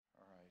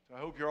I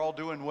hope you're all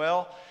doing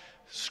well.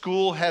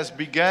 School has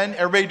begun.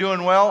 Everybody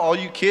doing well? All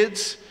you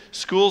kids?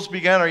 School's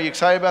begun. Are you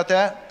excited about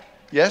that?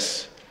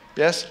 Yes?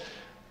 Yes?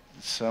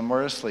 Some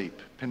are asleep.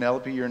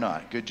 Penelope, you're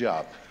not. Good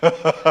job.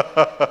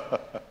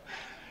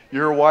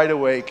 You're wide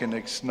awake and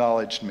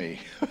acknowledged me.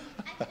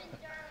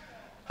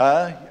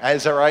 Huh?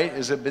 Is that right?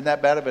 Has it been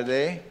that bad of a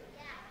day?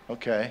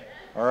 Okay.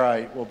 All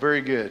right. Well,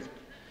 very good.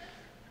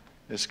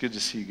 It's good to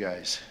see you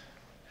guys.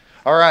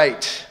 All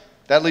right.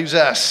 That leaves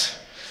us.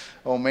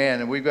 Oh man,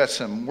 and we've got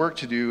some work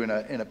to do in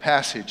a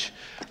passage.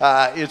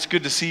 It's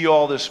good to see you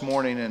all this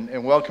morning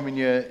and welcoming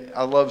you.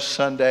 I love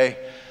Sunday.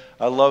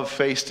 I love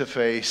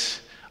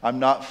face-to-face. I'm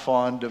not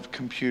fond of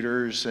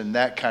computers and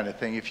that kind of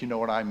thing, if you know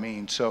what I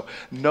mean. So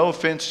no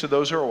offense to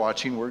those who are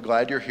watching. We're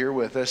glad you're here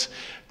with us.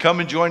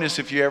 Come and join us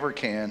if you ever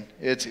can.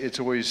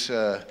 It's always,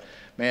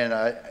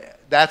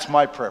 that's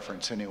my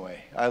preference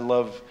anyway. I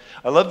love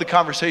the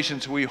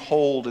conversations we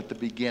hold at the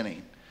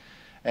beginning.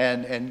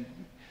 And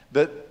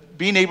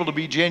being able to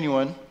be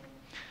genuine,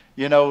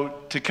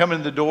 to come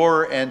in the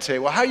door and say,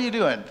 well, how you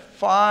doing?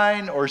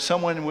 Fine. Or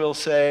someone will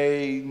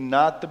say,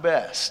 not the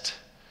best.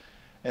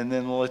 And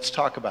then let's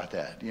talk about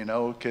that,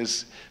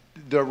 because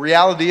the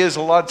reality is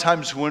a lot of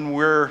times when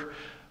we're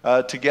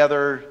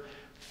together,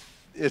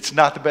 it's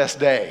not the best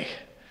day.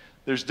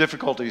 There's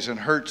difficulties and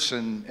hurts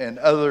and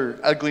other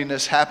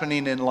ugliness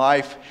happening in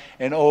life.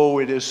 And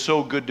it is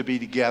so good to be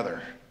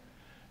together.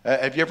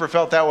 Have you ever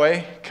felt that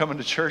way? Coming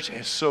to church,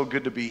 it's so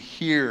good to be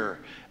here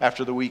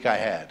after the week I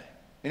had.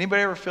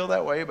 Anybody ever feel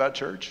that way about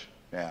church?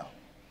 Yeah.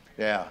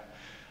 I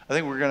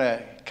think we're going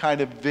to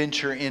kind of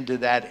venture into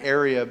that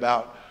area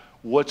about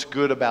what's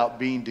good about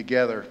being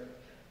together.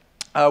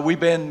 We've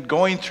been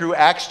going through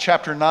Acts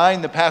chapter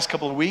 9 the past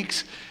couple of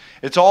weeks.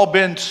 It's all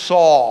been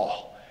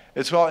Saul.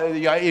 It's all,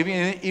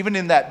 even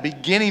in that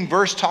beginning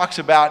verse talks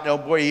about,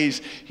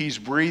 he's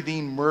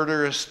breathing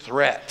murderous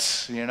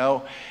threats.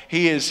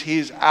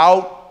 He's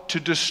out to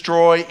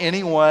destroy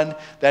anyone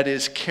that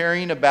is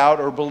caring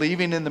about or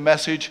believing in the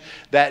message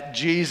that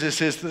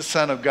Jesus is the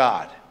Son of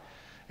God.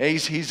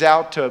 He's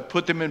out to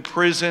put them in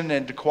prison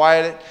and to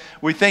quiet it.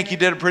 We think he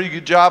did a pretty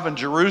good job in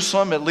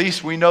Jerusalem. At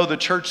least we know the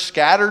church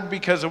scattered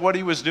because of what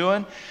he was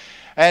doing.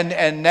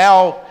 And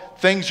now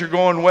things are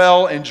going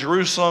well in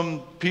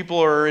Jerusalem.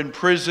 People are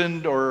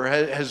imprisoned or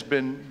has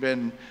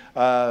been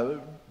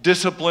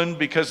disciplined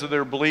because of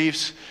their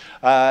beliefs.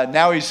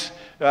 Now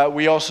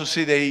we also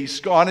see that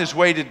he's on his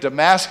way to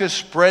Damascus,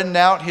 spreading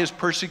out his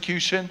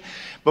persecution.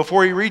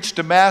 Before he reached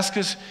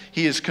Damascus,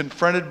 he is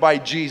confronted by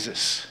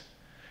Jesus.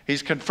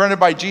 He's confronted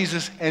by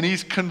Jesus and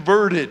he's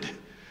converted.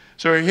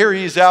 So here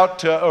he's out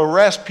to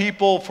arrest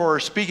people for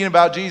speaking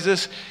about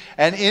Jesus.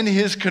 And in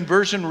his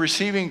conversion,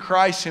 receiving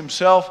Christ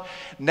himself,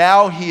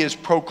 now he is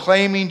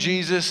proclaiming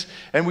Jesus.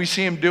 And we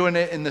see him doing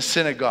it in the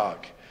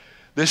synagogue.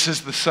 This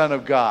is the Son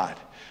of God.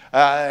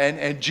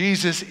 And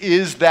Jesus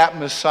is that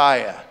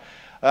Messiah.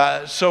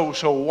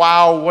 So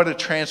wow, what a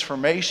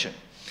transformation.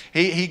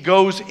 He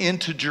goes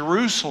into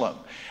Jerusalem.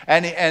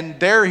 And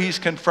there he's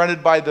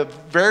confronted by the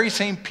very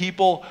same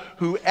people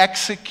who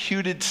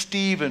executed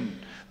Stephen.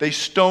 They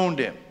stoned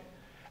him.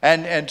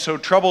 And so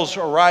troubles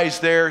arise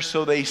there,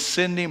 so they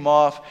send him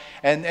off.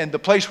 And the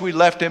place we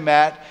left him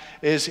at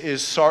is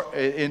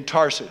in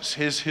Tarsus,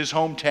 his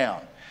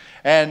hometown.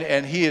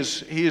 And he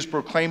is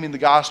proclaiming the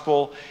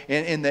gospel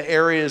in the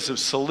areas of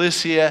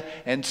Cilicia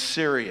and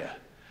Syria.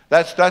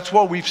 That's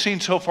what we've seen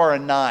so far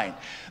in 9.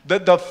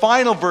 The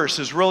final verse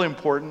is really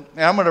important,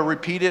 and I'm going to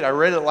repeat it. I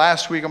read it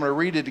last week. I'm going to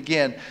read it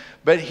again.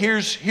 But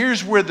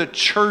here's where the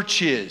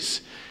church is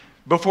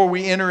before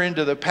we enter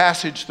into the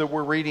passage that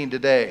we're reading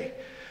today.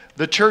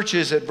 The church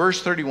is at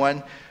verse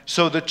 31.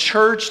 So the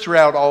church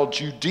throughout all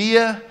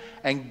Judea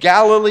and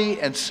Galilee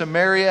and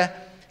Samaria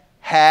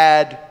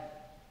had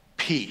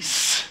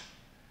peace.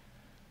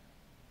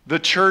 The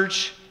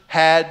church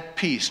had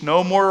peace.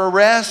 No more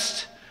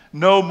arrest,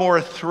 no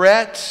more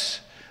threats.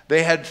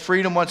 They had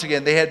freedom once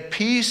again. They had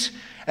peace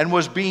and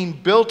was being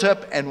built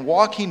up and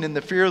walking in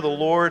the fear of the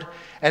Lord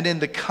and in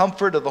the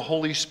comfort of the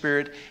Holy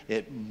Spirit.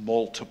 It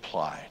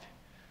multiplied.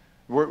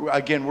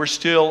 We're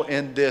still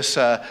in this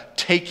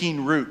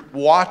taking root,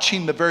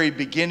 watching the very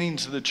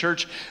beginnings of the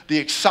church, the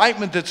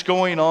excitement that's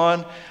going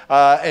on,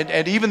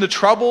 and even the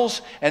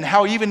troubles, and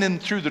how even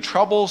through the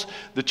troubles,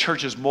 the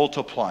church is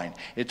multiplying.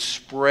 It's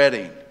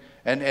spreading.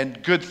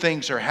 And good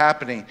things are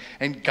happening,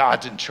 and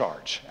God's in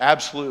charge.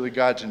 Absolutely,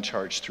 God's in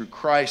charge. Through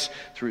Christ,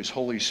 through his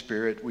Holy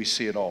Spirit, we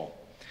see it all.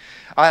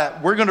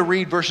 We're going to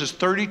read verses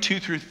 32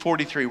 through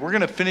 43. We're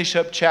going to finish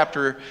up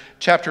chapter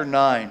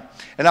 9.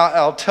 And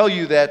I'll tell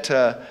you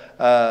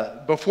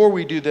that before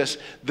we do this,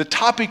 the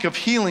topic of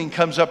healing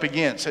comes up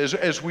again,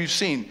 as we've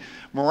seen.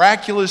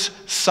 Miraculous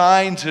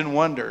signs and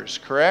wonders,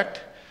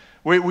 correct?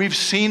 We've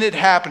seen it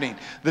happening.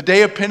 The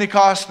day of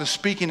Pentecost, the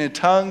speaking in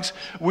tongues.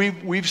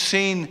 We've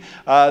seen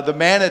the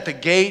man at the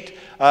gate,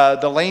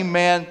 the lame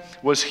man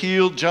was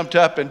healed, jumped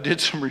up and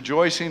did some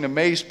rejoicing,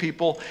 amazed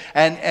people.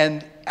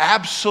 And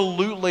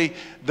absolutely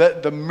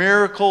the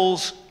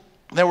miracles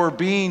that were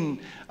being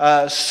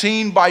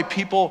seen by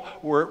people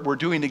were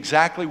doing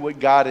exactly what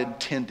God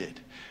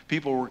intended.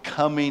 People were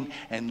coming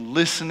and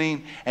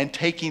listening and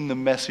taking the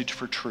message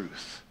for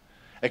truth,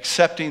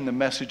 accepting the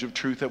message of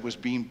truth that was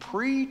being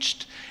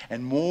preached,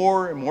 and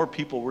more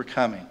people were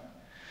coming.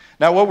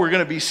 Now, what we're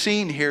going to be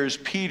seeing here is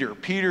Peter.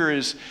 Peter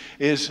is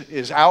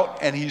out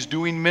and he's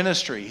doing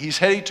ministry. He's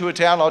heading to a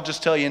town, I'll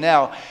just tell you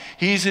now.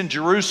 He's in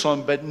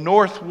Jerusalem, but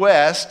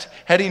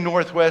heading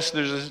northwest,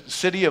 there's a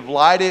city of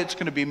Lydda, it's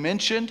going to be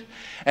mentioned,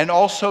 and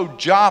also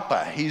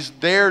Joppa. He's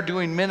there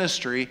doing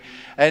ministry,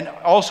 and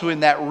also in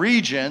that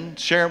region,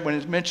 Sharon, when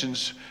it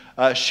mentions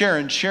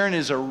Sharon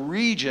is a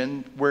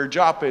region where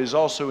Joppa is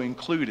also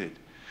included.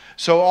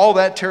 So all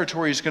that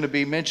territory is going to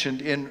be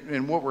mentioned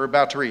in what we're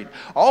about to read.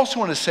 I also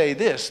want to say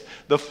this.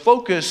 The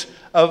focus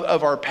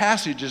of our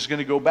passage is going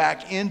to go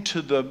back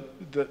into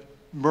the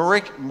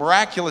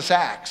miraculous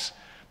acts,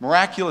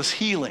 miraculous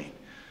healing.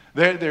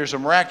 There's a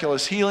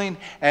miraculous healing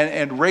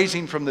and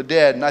raising from the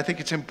dead. And I think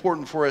it's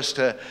important for us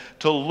to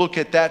look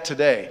at that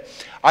today.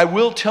 I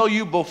will tell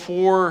you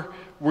before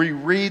we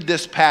read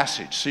this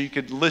passage, so you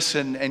could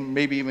listen and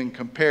maybe even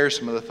compare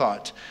some of the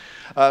thoughts.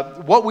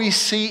 What we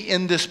see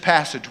in this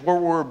passage,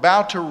 what we're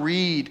about to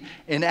read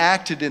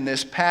enacted in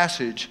this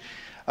passage,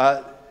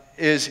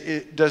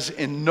 does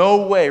in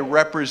no way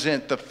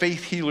represent the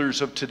faith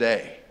healers of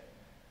today.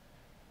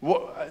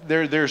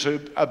 There's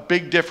a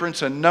big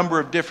difference, a number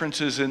of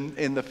differences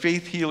in the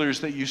faith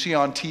healers that you see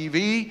on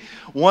TV.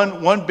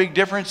 One big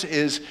difference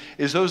is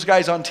those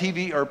guys on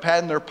TV are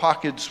patting their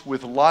pockets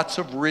with lots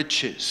of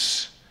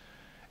riches.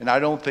 And I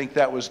don't think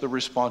that was the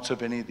response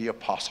of any of the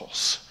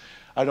apostles.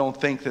 I don't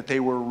think that they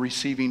were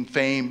receiving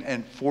fame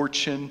and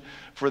fortune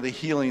for the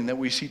healing that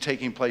we see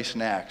taking place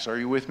in Acts. Are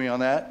you with me on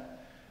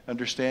that?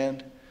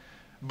 Understand?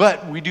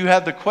 But we do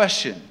have the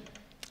question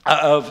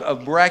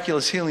of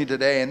miraculous healing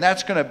today, and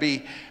that's going to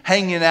be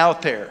hanging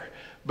out there.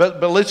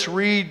 But let's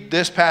read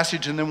this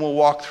passage and then we'll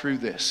walk through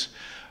this.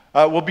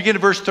 We'll begin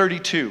at verse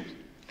 32.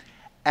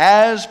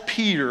 As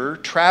Peter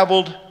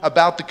traveled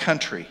about the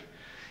country,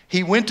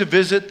 he went to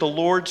visit the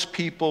Lord's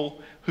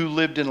people who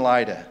lived in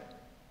Lydda.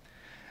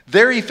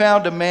 There he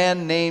found a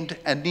man named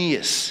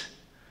Aeneas,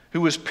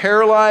 who was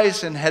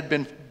paralyzed and had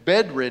been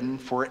bedridden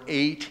for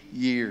 8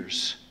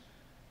 years.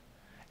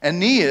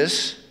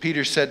 Aeneas,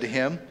 Peter said to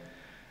him,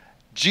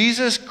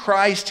 Jesus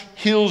Christ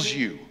heals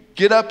you.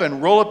 Get up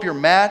and roll up your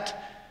mat.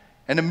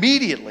 And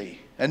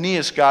immediately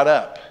Aeneas got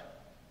up.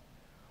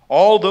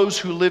 All those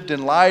who lived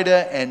in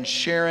Lydda and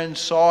Sharon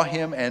saw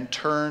him and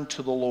turned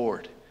to the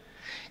Lord.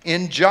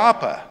 In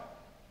Joppa,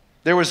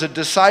 there was a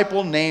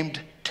disciple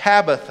named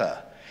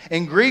Tabitha.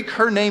 In Greek,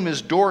 her name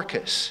is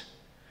Dorcas.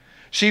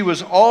 She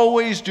was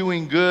always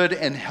doing good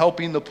and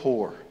helping the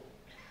poor.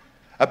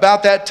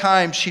 About that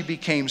time, she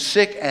became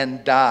sick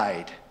and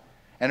died,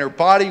 and her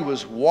body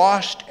was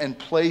washed and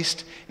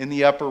placed in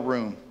the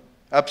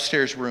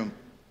upstairs room.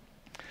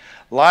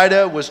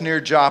 Lydda was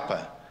near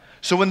Joppa.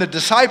 So when the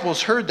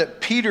disciples heard that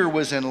Peter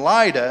was in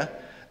Lydda,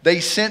 they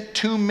sent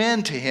 2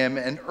 men to him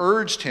and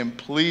urged him,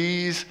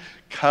 please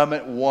come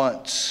at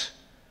once.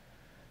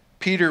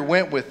 Peter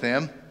went with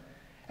them.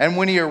 And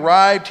when he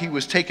arrived, he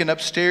was taken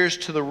upstairs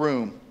to the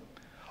room.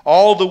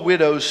 All the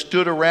widows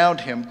stood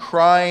around him,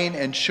 crying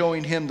and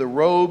showing him the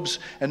robes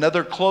and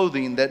other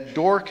clothing that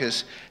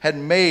Dorcas had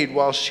made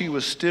while she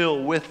was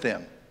still with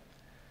them.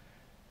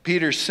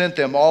 Peter sent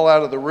them all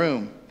out of the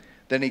room.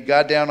 Then he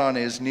got down on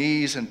his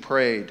knees and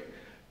prayed.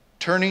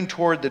 Turning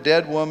toward the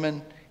dead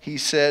woman, he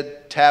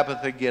said,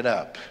 Tabitha, get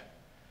up.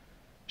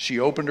 She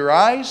opened her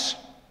eyes,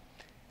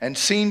 and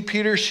seeing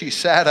Peter, she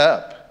sat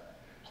up.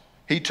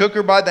 He took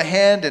her by the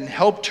hand and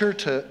helped her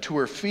to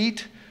her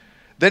feet.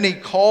 Then he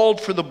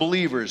called for the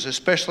believers,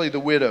 especially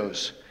the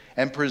widows,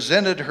 and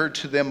presented her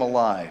to them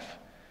alive.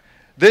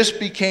 This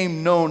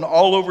became known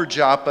all over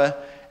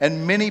Joppa,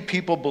 and many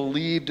people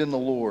believed in the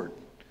Lord.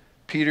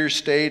 Peter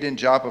stayed in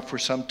Joppa for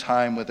some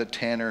time with a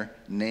tanner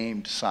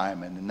named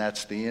Simon. And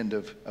that's the end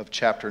of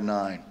chapter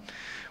 9.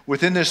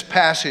 Within this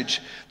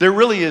passage, there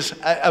really is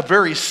a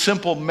very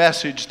simple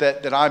message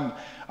that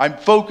I'm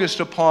focused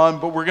upon,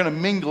 but we're going to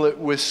mingle it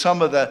with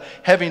some of the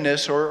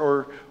heaviness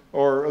or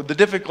the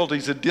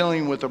difficulties of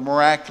dealing with the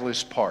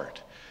miraculous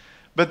part.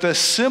 But the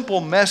simple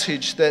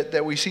message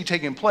that we see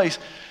taking place,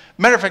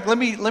 matter of fact, let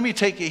me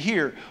take it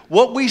here.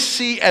 What we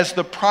see as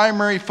the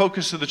primary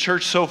focus of the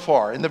church so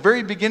far, in the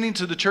very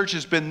beginnings of the church,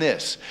 has been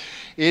this.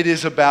 It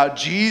is about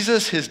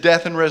Jesus, his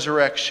death and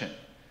resurrection.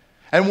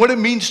 And what it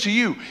means to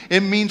you,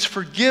 it means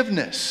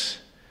forgiveness.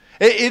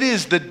 It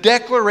is the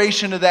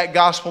declaration of that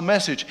gospel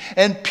message.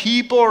 And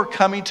people are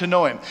coming to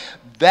know him.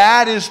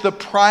 That is the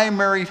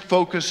primary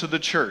focus of the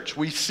church.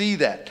 We see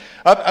that.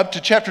 Up to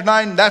chapter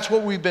 9, that's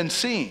what we've been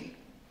seeing.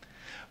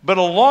 But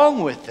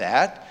along with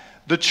that,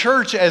 the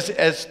church,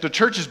 as the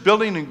church is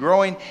building and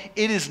growing,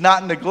 it is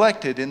not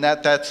neglected in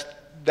that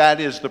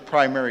is the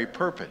primary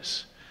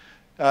purpose.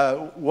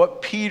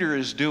 What Peter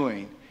is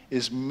doing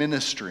is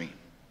ministering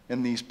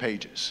in these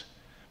pages.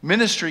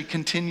 Ministry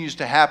continues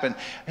to happen.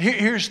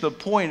 Here's the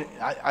point.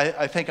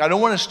 I think I don't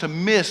want us to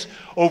miss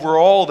over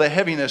all the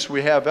heaviness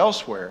we have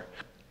elsewhere.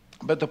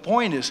 But the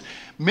point is,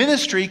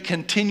 ministry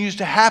continues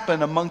to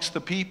happen amongst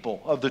the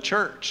people of the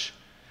church.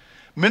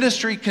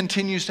 Ministry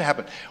continues to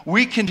happen.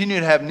 We continue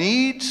to have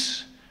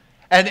needs,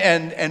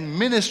 and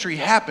ministry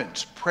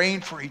happens,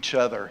 praying for each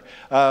other.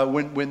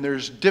 When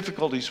there's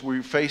difficulties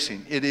we're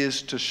facing, it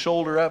is to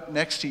shoulder up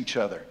next to each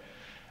other.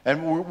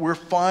 And we're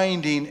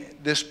finding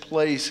this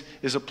place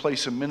is a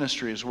place of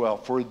ministry as well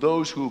for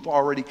those who've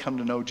already come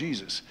to know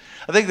Jesus.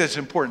 I think that's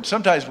important.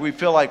 Sometimes we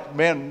feel like,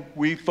 man,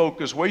 we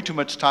focus way too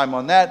much time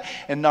on that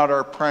and not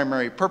our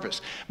primary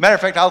purpose. Matter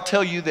of fact, I'll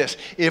tell you this.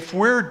 If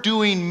we're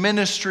doing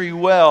ministry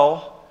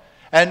well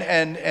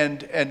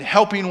and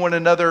helping one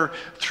another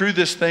through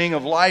this thing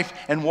of life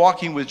and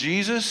walking with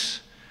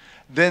Jesus,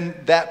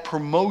 then that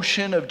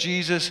promotion of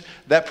Jesus,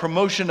 that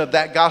promotion of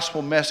that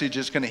gospel message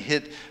is going to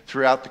hit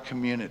throughout the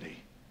community.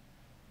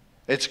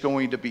 It's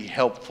going to be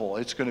helpful.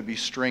 It's going to be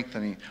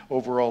strengthening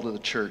overall to the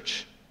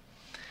church.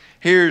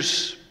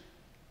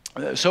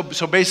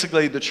 So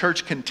basically the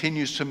church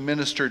continues to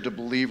minister to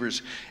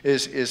believers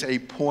is a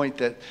point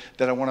that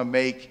I want to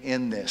make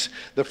in this.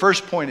 The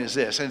first point is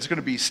this, and it's going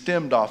to be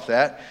stemmed off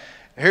that.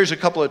 Here's a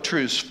couple of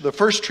truths. The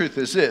first truth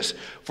is this: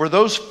 for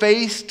those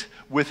faced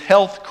with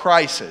health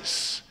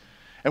crisis,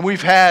 and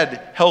we've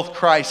had health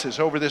crisis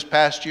over this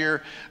past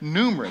year,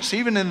 numerous,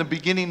 even in the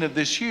beginning of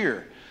this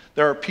year,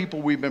 there are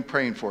people we've been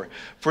praying for.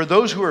 For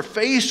those who are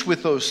faced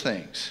with those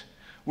things,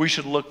 we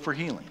should look for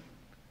healing.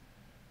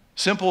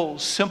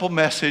 Simple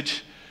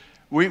message.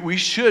 We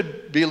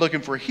should be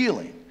looking for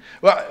healing.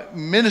 Well,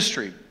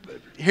 ministry.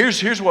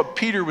 Here's what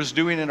Peter was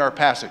doing in our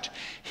passage.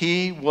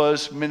 He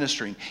was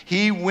ministering.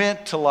 He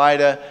went to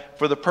Lydda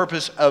for the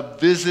purpose of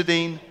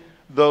visiting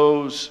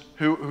those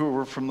who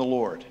were from the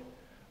Lord,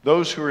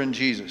 those who are in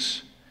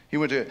Jesus. He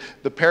went to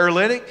the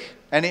paralytic,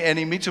 and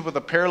he meets up with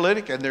a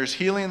paralytic, and there's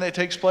healing that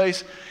takes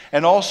place.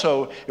 And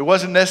also, it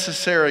wasn't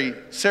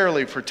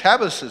necessarily for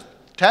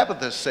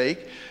Tabitha's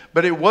sake,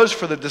 but it was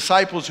for the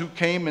disciples who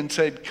came and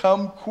said,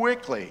 come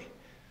quickly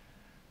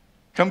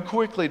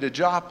to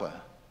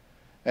Joppa.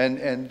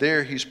 And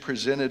there he's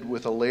presented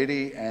with a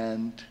lady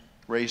and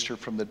raised her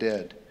from the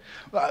dead.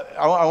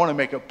 I want to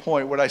make a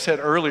point. What I said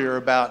earlier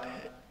about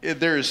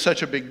there is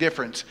such a big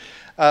difference.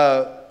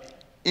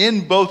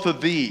 In both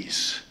of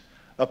these,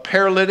 a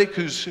paralytic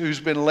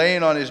who's been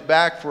laying on his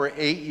back for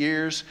 8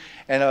 years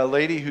and a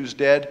lady who's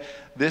dead,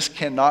 this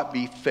cannot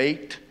be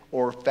faked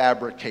or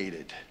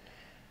fabricated.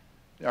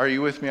 Are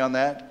you with me on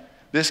that?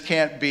 This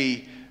can't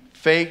be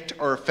faked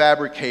or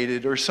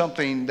fabricated or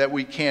something that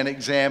we can't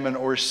examine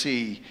or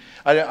see.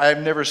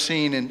 I've never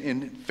seen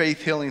in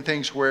faith healing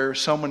things where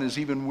someone is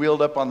even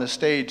wheeled up on the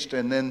stage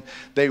and then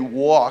they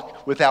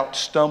walk without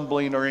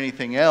stumbling or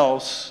anything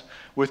else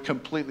with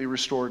completely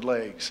restored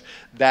legs.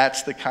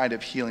 That's the kind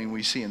of healing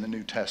we see in the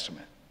New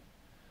Testament.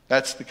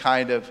 That's the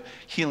kind of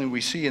healing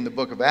we see in the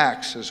book of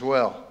Acts as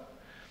well.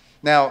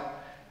 Now,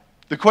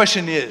 the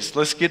question is,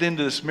 let's get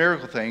into this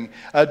miracle thing.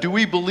 Do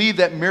we believe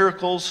that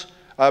miracles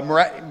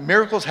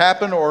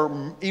happen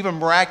or even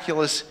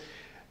miraculous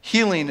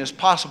healing is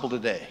possible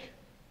today?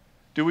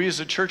 Do we as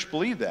a church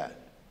believe that?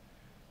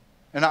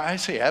 And I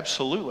say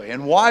absolutely.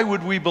 And why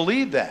would we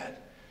believe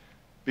that?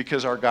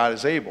 Because our God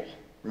is able.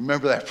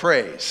 Remember that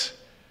phrase.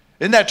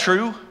 Isn't that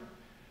true?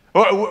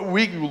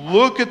 We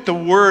look at the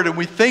Word and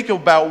we think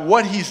about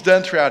what He's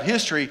done throughout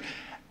history.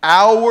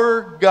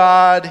 Our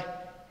God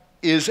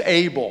is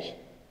able.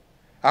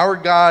 Our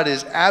God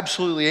is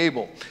absolutely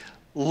able.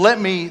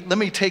 Let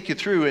me take you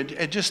through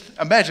and just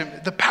imagine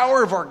the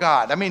power of our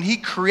God. I mean, He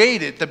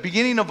created the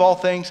beginning of all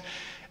things.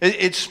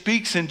 It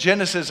speaks in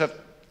Genesis of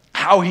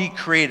how He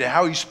created,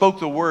 how He spoke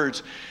the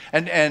words,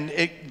 and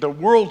the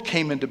world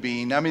came into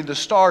being. I mean, the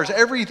stars,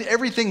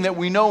 everything that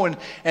we know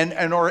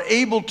and are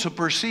able to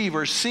perceive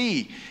or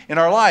see in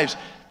our lives,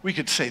 we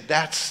could say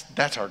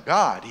that's our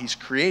God. He's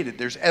created.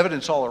 There's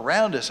evidence all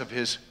around us of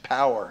His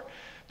power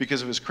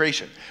because of His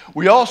creation.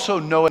 We also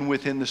know it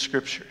within the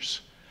Scriptures,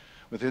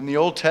 within the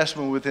Old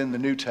Testament, within the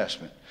New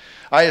Testament.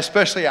 I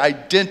especially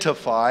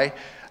identify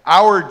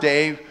our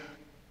day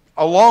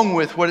along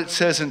with what it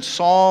says in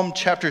Psalm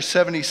chapter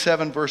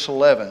 77, verse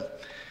 11.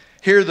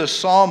 Here the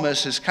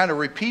psalmist is kind of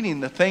repeating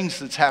the things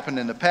that's happened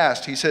in the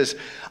past. He says,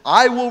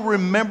 I will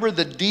remember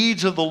the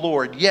deeds of the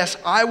Lord. Yes,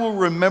 I will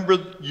remember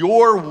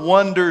your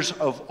wonders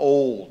of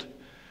old.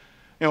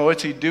 You know,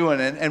 what's he doing?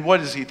 And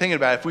what is he thinking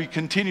about? If we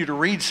continue to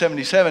read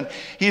 77,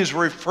 he is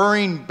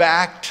referring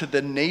back to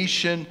the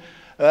nation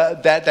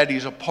that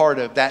he's a part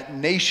of, that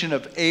nation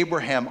of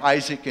Abraham,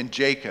 Isaac, and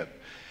Jacob.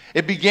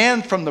 It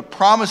began from the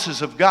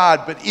promises of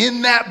God, but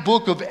in that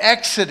book of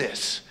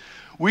Exodus,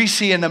 we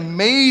see an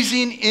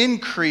amazing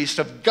increase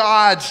of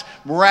God's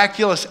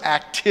miraculous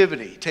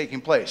activity taking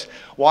place.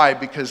 Why?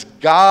 Because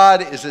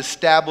God is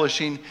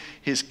establishing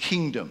His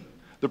kingdom,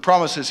 the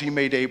promises He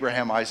made to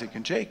Abraham, Isaac,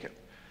 and Jacob.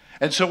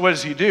 And so what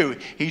does He do?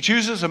 He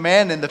chooses a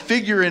man, and the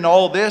figure in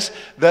all this,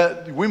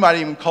 that we might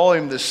even call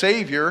him the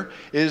Savior,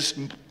 is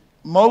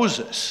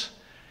Moses.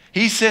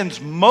 He sends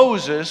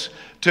Moses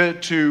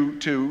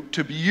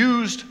to be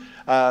used,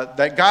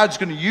 that God's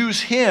going to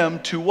use him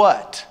to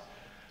what?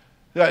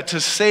 to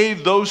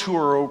save those who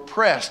are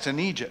oppressed in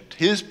Egypt,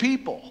 his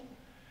people.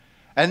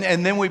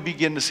 And then we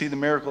begin to see the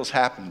miracles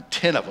happen,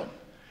 10 of them.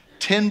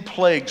 10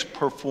 plagues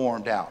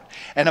performed out.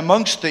 And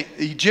amongst the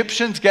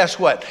Egyptians, guess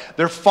what?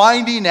 They're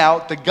finding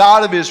out the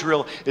God of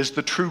Israel is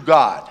the true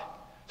God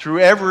through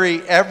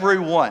every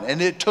one.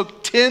 And it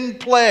took 10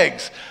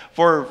 plagues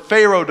for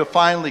Pharaoh to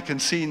finally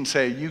concede and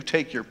say, you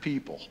take your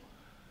people.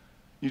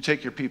 You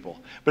take your people.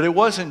 But it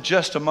wasn't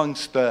just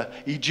amongst the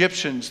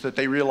Egyptians that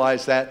they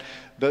realized that.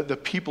 The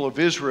people of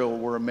Israel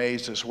were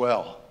amazed as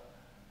well,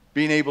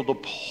 being able to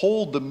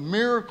hold the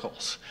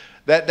miracles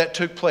that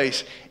took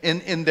place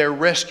in their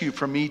rescue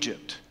from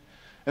Egypt.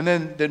 And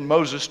then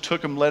Moses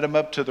took them, led them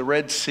up to the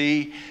Red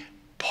Sea,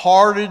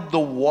 parted the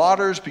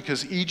waters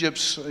because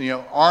Egypt's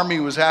army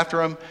was after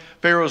them,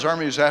 Pharaoh's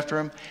army was after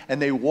them,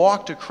 and they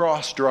walked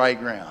across dry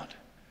ground.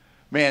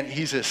 Man,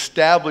 he's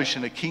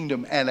establishing a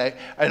kingdom and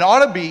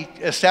ought to be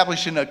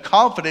establishing a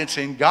confidence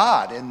in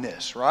God in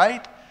this,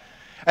 right?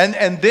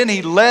 And then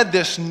he led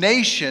this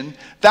nation,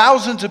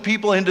 thousands of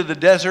people into the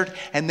desert,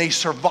 and they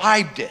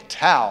survived it.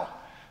 How?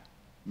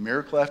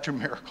 Miracle after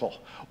miracle.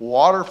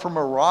 Water from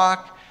a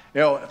rock,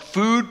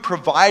 food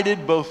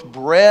provided, both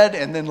bread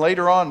and then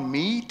later on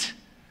meat.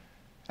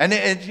 And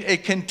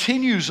it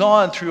continues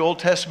on through Old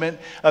Testament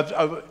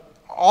of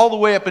all the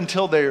way up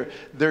until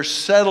they're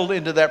settled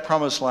into that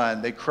promised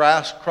land. They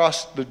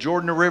crossed the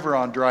Jordan River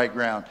on dry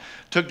ground,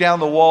 took down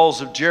the walls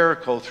of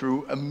Jericho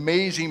through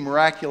amazing,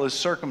 miraculous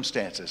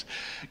circumstances.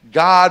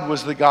 God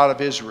was the God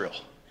of Israel,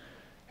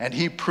 and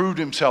he proved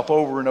himself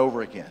over and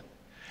over again.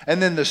 And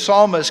then the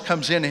psalmist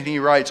comes in and he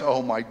writes,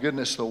 oh my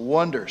goodness, the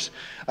wonders.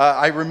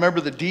 I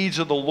remember the deeds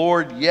of the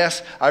Lord.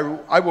 Yes,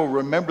 I will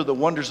remember the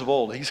wonders of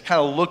old. He's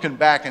kind of looking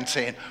back and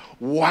saying,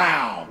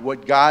 wow,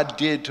 what God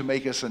did to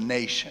make us a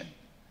nation.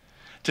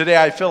 Today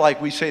I feel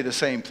like we say the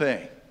same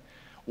thing.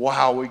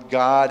 Wow, what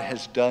God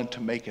has done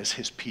to make us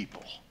his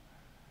people.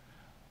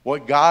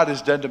 What God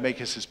has done to make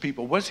us his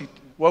people.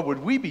 What would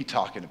we be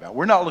talking about?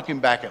 We're not looking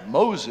back at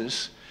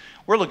Moses.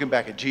 We're looking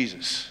back at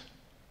Jesus,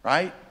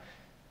 right?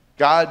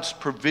 God's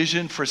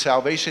provision for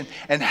salvation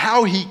and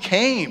how he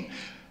came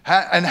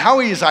and how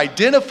he is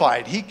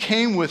identified. He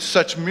came with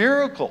such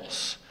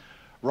miracles,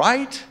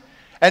 right?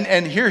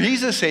 And here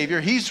he's a savior.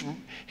 He's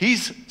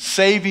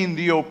saving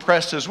the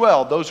oppressed as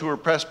well. Those who are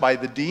oppressed by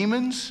the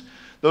demons,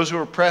 those who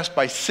are oppressed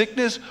by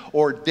sickness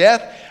or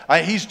death.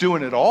 He's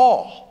doing it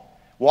all.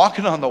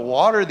 Walking on the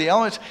water, the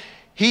elements.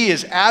 He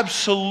is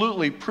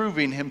absolutely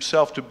proving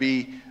himself to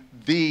be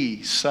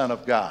the Son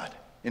of God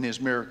in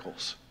his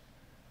miracles.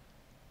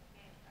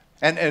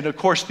 And of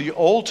course, the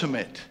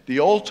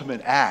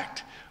ultimate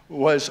act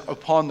was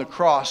upon the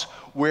cross,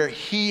 where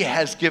he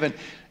has given,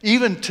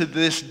 even to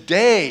this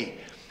day,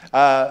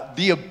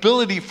 the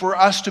ability for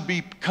us to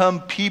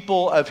become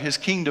people of his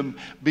kingdom,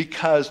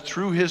 because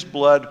through his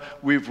blood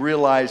we've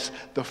realized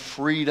the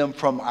freedom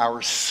from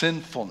our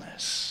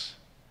sinfulness.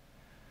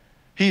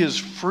 He has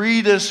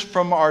freed us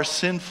from our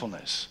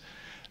sinfulness.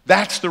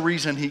 That's the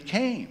reason he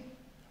came,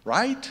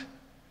 right?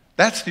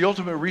 That's the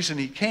ultimate reason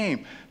he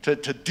came, to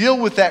deal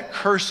with that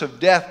curse of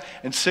death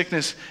and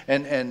sickness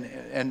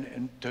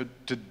and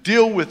to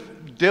deal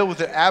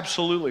with it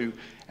absolutely.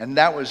 And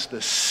that was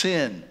the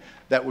sin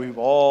that we've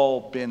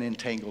all been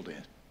entangled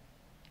in,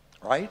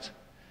 right?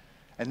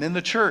 And then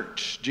the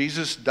church.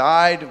 Jesus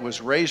died,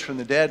 was raised from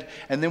the dead,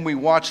 and then we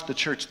watched the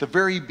church, the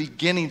very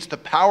beginnings, the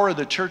power of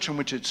the church in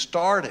which it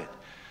started.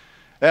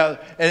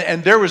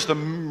 And there was the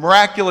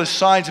miraculous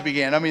signs that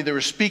began. I mean, there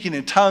was speaking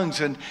in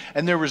tongues, and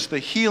there was the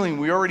healing.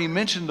 We already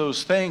mentioned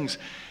those things.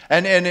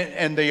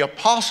 And the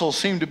apostles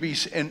seemed to be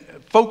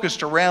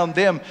focused around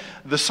them.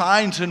 The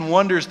signs and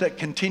wonders that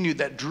continued,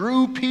 that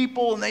drew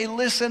people, and they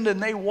listened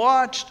and they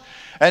watched.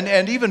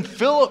 And even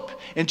Philip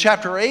in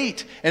chapter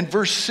 8 and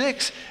verse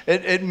 6,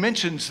 it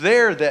mentions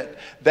there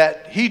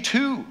that he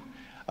too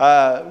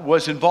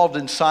was involved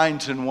in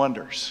signs and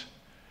wonders.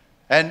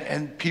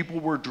 And people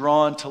were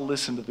drawn to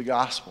listen to the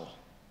gospel.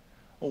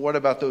 Well, what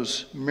about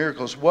those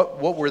miracles?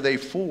 What were they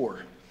for?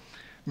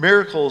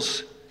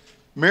 Miracles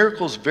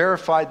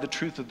verified the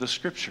truth of the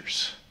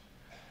scriptures.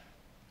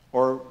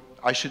 Or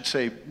I should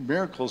say,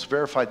 miracles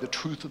verified the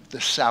truth of the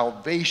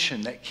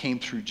salvation that came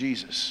through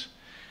Jesus.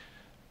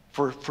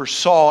 For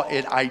Saul,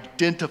 it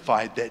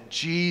identified that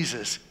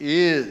Jesus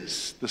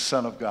is the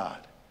Son of God.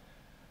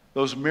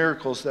 Those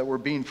miracles that were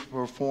being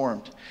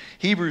performed.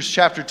 Hebrews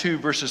chapter 2,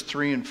 verses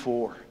 3 and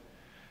 4.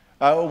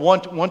 I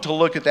want to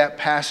look at that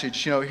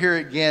passage. Here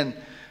again,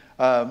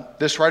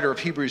 this writer of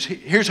Hebrews,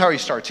 here's how he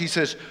starts. He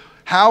says,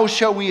 how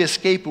shall we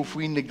escape if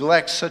we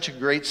neglect such a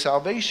great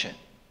salvation?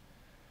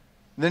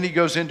 And then he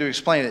goes in to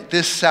explain it.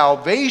 This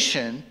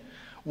salvation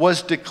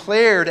was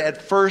declared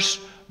at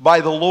first by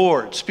the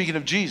Lord, speaking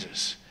of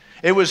Jesus.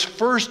 It was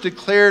first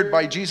declared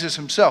by Jesus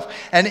himself,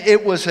 and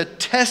it was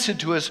attested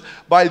to us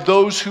by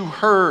those who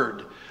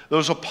heard,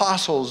 those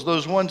apostles,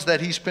 those ones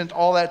that he spent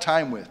all that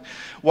time with,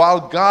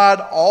 while God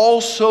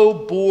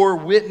also bore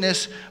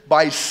witness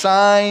by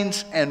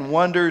signs and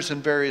wonders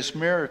and various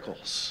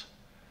miracles.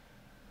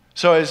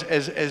 So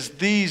as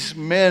these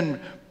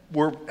men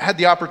had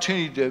the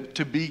opportunity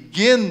to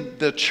begin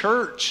the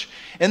church.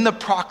 In the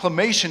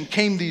proclamation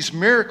came these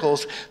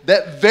miracles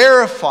that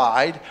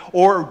verified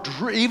or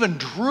even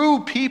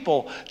drew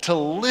people to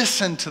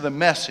listen to the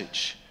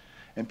message.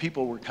 And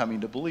people were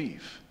coming to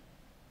believe.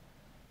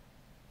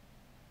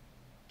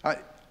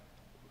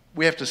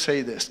 We have to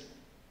say this,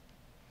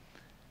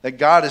 that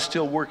God is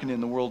still working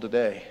in the world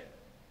today.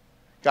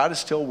 God is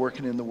still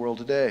working in the world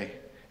today.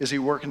 Is he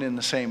working in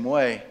the same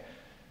way?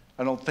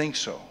 I don't think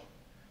so.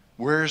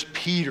 Where's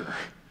Peter?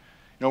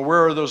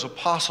 Where are those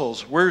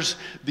apostles? Where's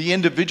the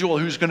individual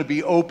who's going to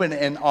be open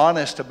and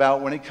honest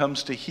about when it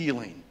comes to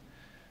healing?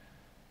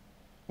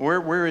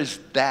 Where is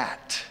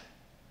that?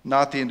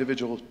 Not the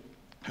individual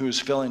who is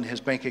filling his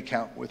bank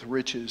account with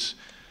riches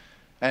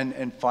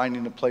and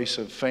finding a place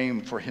of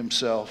fame for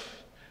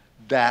himself.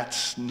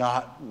 That's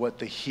not what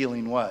the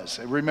healing was.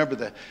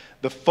 Remember,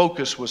 the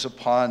focus was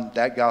upon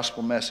that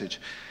gospel message.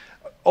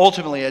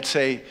 Ultimately, I'd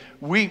say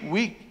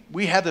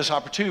we have this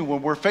opportunity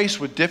when we're faced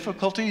with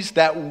difficulties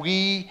that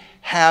we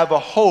have a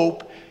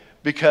hope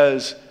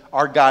because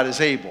our God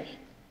is able.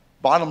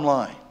 Bottom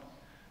line.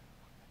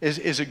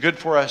 Is it good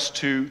for us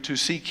to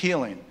seek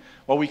healing?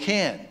 Well, we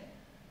can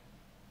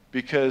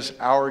because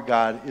our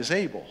God is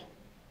able.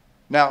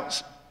 Now,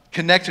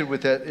 connected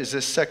with that is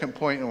this second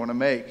point I want to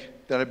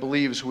make that I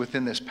believe is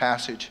within this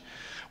passage.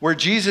 Where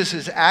Jesus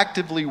is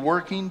actively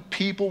working,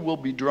 people will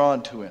be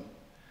drawn to him.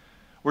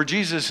 Where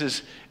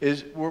Jesus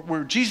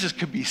where Jesus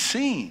could be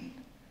seen.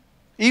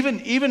 Even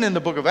in the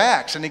book of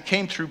Acts, and it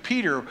came through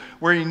Peter,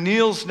 where he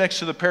kneels next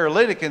to the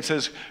paralytic and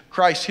says,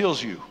 Christ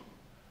heals you.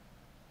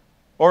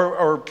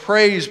 Or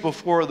prays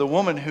before the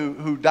woman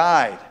who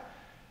died.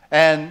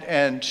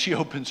 And she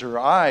opens her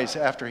eyes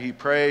after he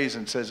prays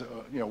and says,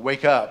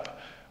 wake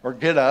up or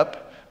get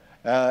up.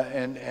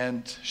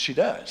 And she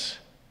does.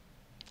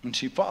 And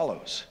she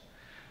follows.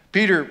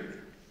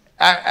 Peter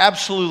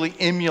absolutely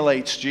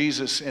emulates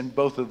Jesus in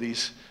both of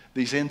these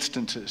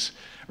instances.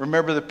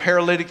 Remember the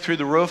paralytic through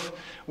the roof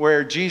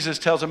where Jesus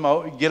tells him,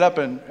 get up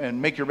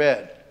and make your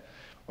bed.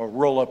 Or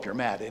roll up your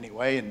mat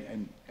anyway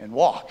and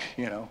walk,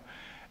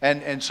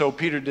 And so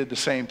Peter did the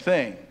same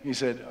thing. He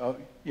said,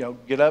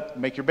 get up,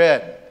 make your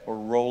bed, or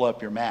roll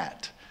up your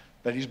mat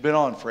that he's been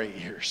on for 8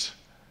 years.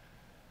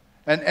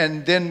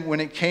 And then when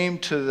it came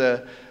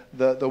to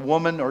the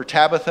woman or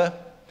Tabitha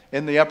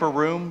in the upper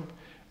room,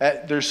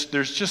 there's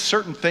just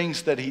certain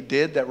things that he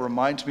did that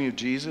reminds me of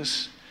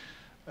Jesus.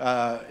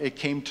 It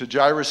came to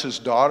Jairus'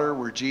 daughter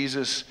where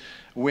Jesus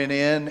went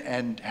in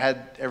and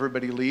had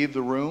everybody leave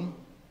the room.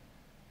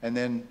 And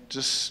then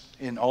just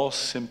in all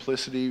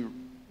simplicity,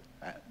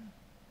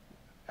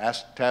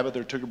 asked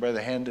Tabitha, took her by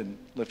the hand and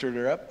lifted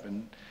her up,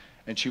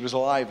 and she was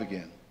alive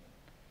again.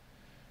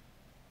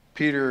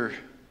 Peter,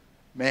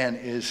 man,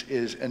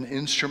 is an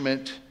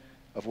instrument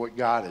of what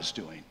God is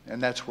doing.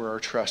 And that's where our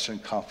trust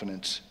and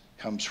confidence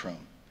comes from.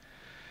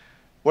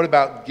 What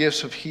about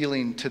gifts of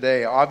healing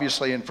today?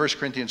 Obviously, in 1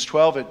 Corinthians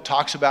 12, it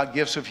talks about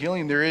gifts of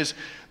healing. There is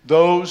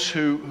those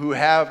who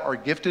are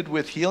gifted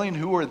with healing.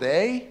 Who are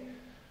they?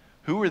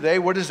 Who are they?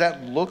 What does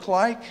that look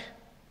like?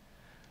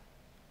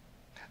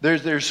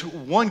 There's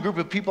one group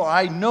of people,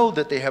 I know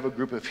that they have a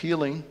group of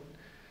healing.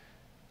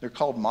 They're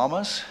called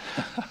mamas.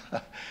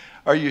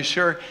 Are you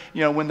sure?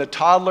 When the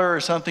toddler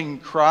or something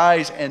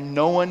cries and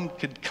no one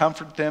could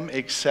comfort them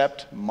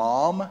except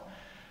mom,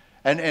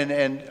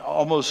 and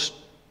almost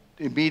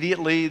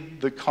immediately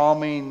the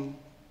calming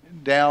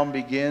down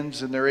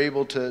begins and they're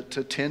able to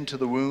tend to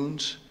the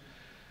wounds.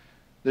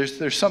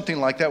 There's something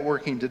like that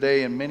working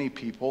today in many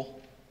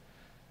people.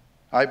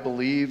 I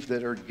believe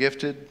that are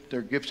gifted.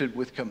 They're gifted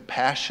with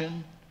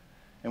compassion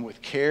and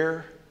with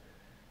care,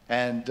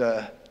 and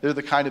they're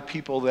the kind of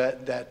people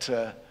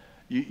that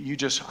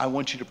I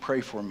want you to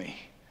pray for me.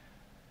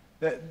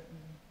 That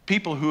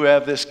people who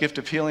have this gift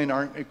of healing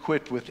aren't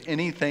equipped with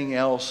anything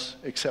else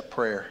except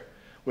prayer,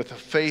 with a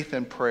faith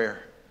and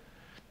prayer.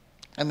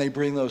 And they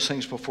bring those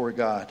things before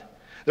God.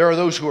 There are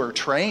those who are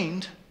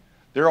trained.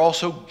 They're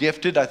also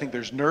gifted. I think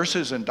there's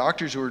nurses and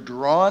doctors who are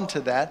drawn to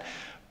that,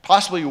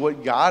 possibly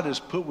what God has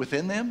put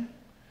within them,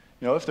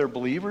 if they're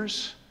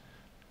believers.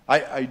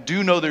 I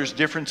do know there's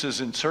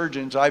differences in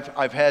surgeons.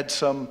 I've had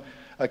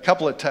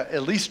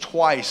at least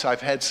twice,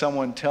 I've had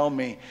someone tell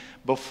me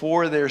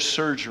before their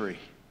surgery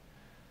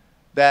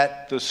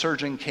that the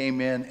surgeon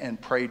came in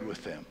and prayed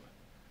with them.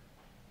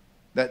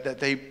 That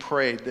they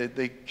prayed,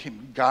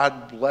 that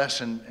God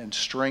bless and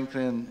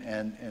strengthen,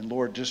 and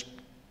Lord, just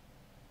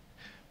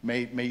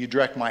may you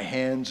direct my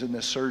hands in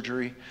this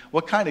surgery.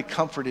 What kind of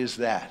comfort is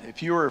that?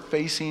 If you are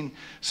facing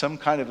some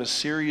kind of a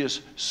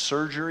serious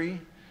surgery,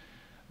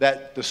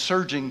 that the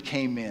surgeon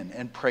came in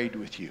and prayed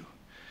with you,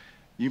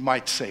 you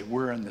might say,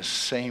 we're on the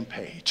same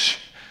page.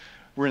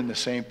 We're in the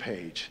same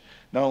page.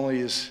 Not only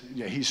is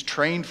he's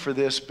trained for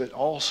this, but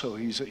also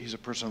he's a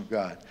person of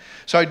God.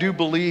 So I do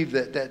believe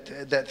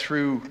that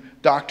through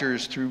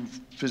doctors, through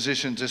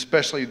physicians,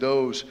 especially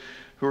those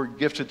who are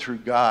gifted through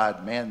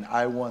God, man,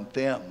 I want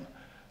them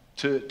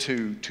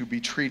to be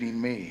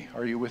treating me.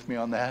 Are you with me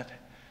on that?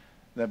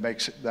 That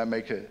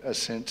make a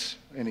sense?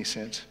 Any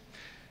sense?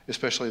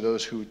 especially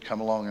those who would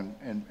come along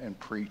and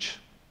preach,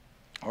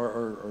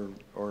 or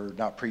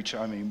not preach,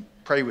 I mean,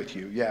 pray with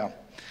you, yeah.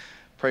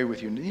 Pray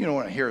with you. You don't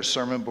want to hear a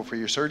sermon before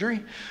your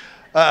surgery.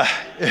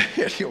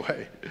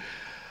 Anyway,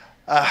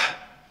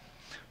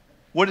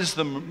 what is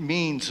the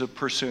means of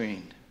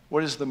pursuing?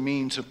 What is the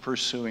means of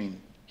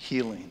pursuing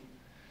healing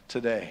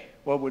today?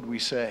 What would we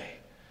say?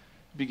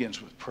 It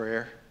begins with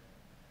prayer.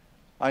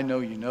 I know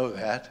you know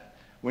that.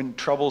 When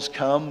troubles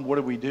come, what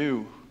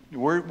do?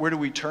 Where do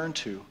we turn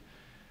to?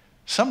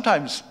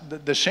 Sometimes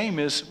the shame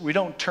is we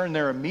don't turn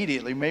there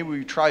immediately. Maybe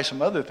we try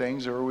some other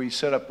things or we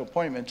set up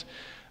appointments.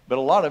 But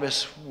a lot of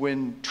us,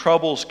 when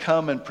troubles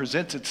come and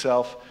presents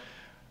itself,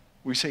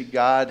 we say,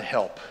 God,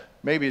 help.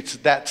 Maybe it's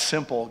that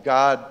simple.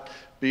 God,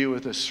 be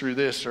with us through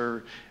this.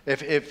 Or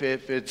if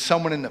it's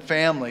someone in the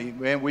family,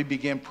 man, we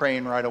begin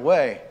praying right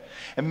away.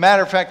 And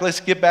matter of fact, let's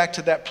get back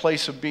to that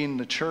place of being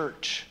the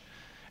church.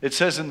 It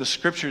says in the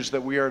scriptures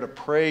that we are to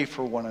pray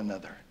for one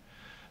another,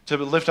 to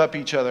lift up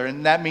each other.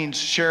 And that means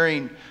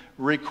sharing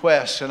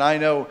requests. And I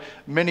know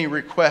many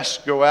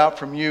requests go out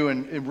from you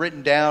and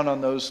written down on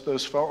those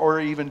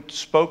or even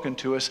spoken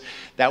to us,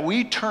 that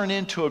we turn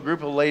into a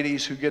group of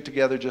ladies who get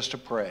together just to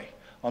pray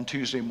on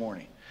Tuesday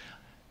morning.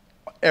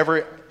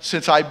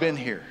 Since I've been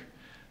here,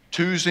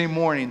 Tuesday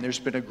morning there's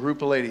been a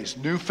group of ladies,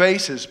 new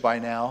faces by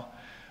now,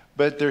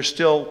 but there's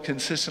still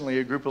consistently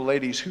a group of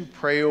ladies who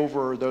pray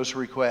over those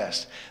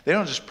requests. They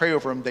don't just pray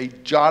over them, they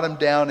jot them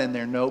down in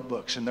their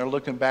notebooks, and they're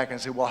looking back and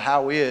say, well,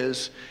 how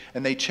is?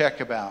 And they check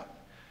about.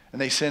 And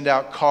they send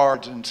out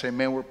cards and say,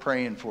 man, we're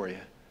praying for you.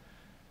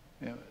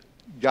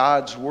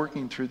 God's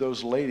working through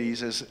those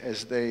ladies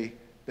as they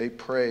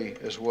pray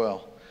as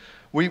well.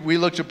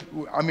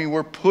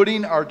 We're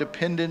putting our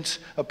dependence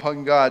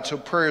upon God, so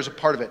prayer is a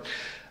part of it.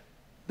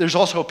 There's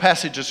also a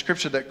passage of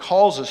Scripture that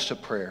calls us to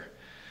prayer.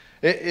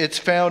 It's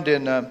found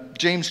in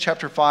James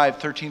chapter 5,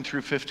 13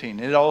 through 15.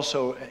 It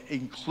also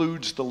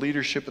includes the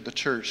leadership of the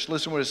church.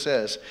 Listen to what it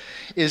says.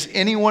 Is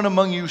anyone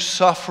among you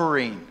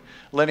suffering?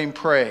 Let him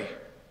pray.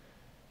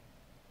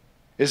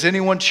 Is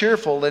anyone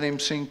cheerful? Let him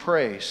sing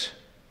praise.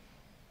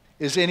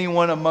 Is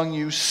anyone among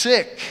you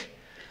sick?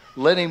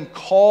 Let him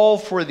call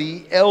for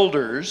the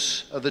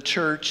elders of the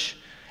church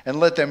and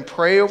let them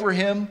pray over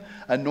him,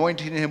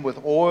 anointing him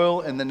with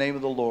oil in the name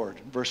of the Lord.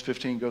 Verse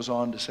 15 goes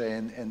on to say,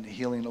 and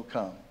healing will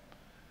come.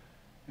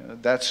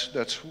 That's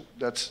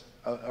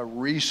a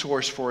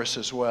resource for us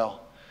as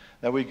well,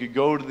 that we could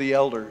go to the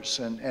elders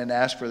and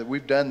ask for that.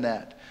 We've done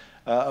that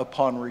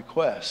upon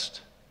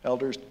request.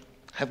 Elders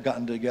have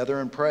gotten together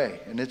and pray.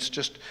 And it's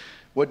just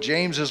what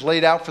James has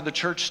laid out for the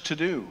church to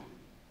do.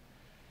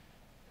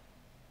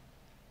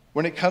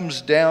 When it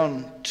comes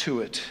down to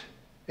it,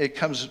 it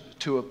comes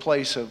to a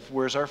place of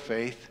where's our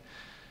faith?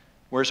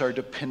 Where's our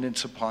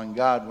dependence upon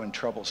God when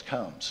troubles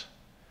comes?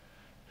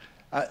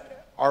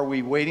 Are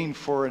we waiting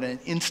for an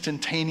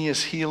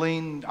instantaneous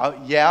healing?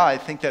 Yeah, I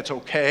think that's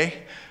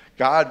okay.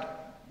 God,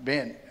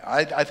 man,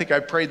 I think I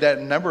prayed that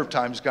a number of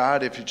times.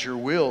 God, if it's your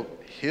will,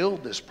 heal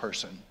this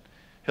person.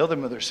 Heal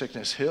them of their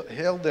sickness.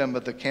 Heal them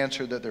of the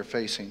cancer that they're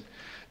facing.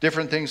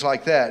 Different things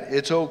like that.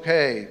 It's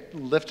okay.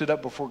 Lift it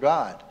up before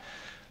God.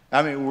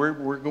 I mean,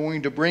 we're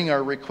going to bring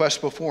our request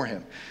before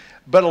Him.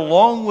 But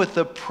along with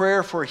the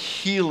prayer for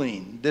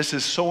healing, this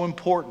is so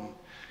important,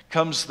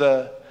 comes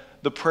the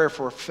prayer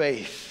for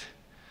faith.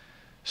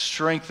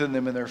 Strengthen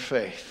them in their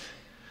faith.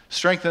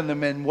 Strengthen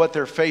them in what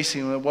they're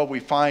facing and what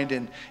we find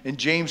in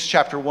James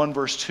chapter 1,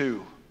 verse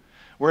 2,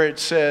 where it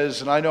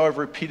says, and I know I've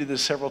repeated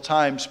this several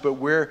times, but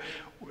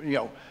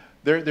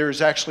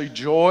there's actually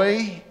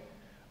joy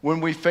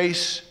when we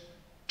face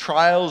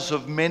trials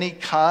of many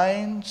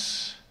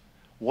kinds.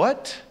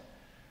 What?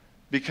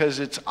 Because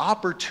it's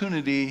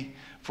opportunity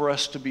for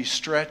us to be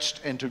stretched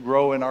and to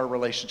grow in our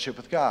relationship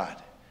with God.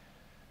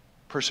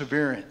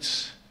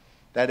 Perseverance,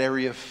 that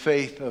area of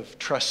faith of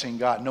trusting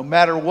God. No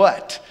matter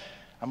what,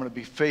 I'm going to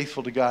be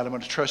faithful to God. I'm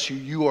going to trust you.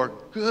 You are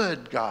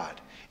good, God,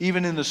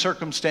 even in the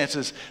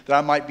circumstances that I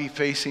might be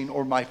facing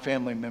or my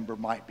family member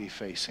might be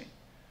facing.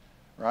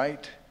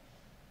 Right?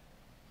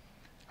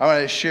 I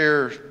want to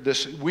share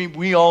this.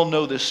 We all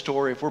know this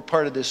story. If we're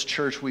part of this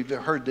church, we've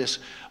heard this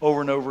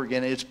over and over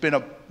again. It's been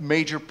a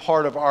major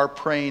part of our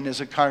praying as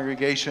a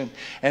congregation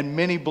and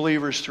many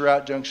believers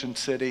throughout Junction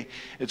City.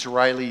 It's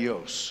Riley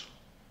Yos,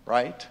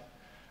 right?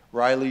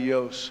 Riley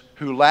Yos,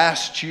 who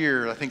last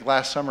year, I think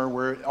last summer,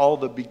 were all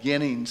the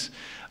beginnings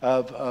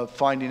of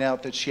finding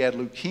out that she had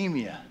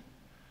leukemia.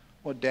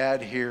 Well,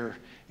 Dad here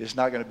is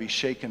not going to be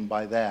shaken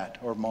by that,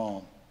 or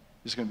Mom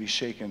is going to be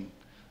shaken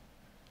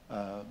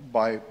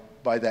by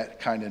that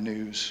kind of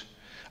news.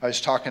 I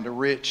was talking to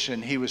Rich,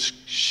 and he was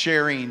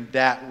sharing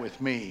that with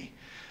me.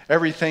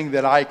 Everything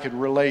that I could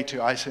relate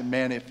to. I said,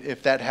 man,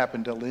 if that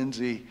happened to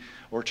Lindsay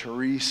or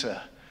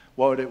Teresa,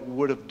 what it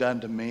would have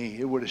done to me,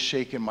 it would have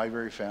shaken my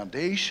very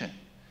foundation.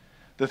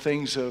 The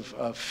things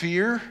of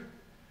fear,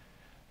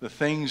 the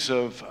things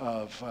of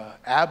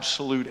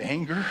absolute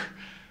anger,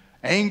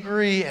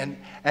 angry,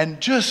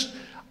 and just,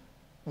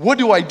 what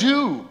do I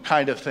do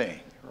kind of thing,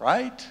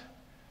 right?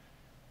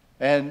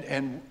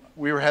 And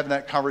we were having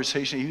that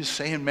conversation. He was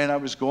saying, man, I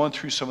was going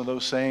through some of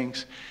those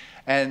things.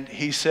 And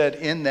he said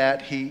in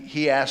that,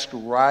 he asked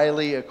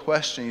Riley a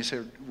question. He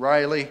said,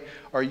 Riley,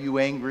 are you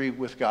angry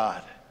with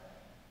God?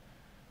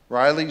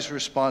 Riley's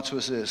response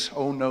was this: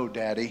 oh no,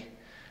 Daddy.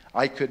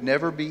 I could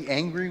never be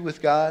angry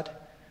with God.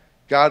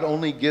 God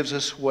only gives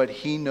us what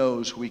he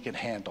knows we can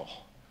handle.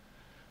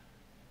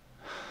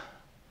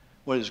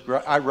 What is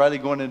Riley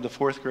going into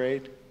 4th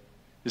grade?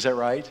 Is that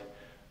right?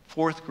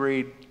 4th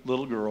grade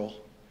little girl.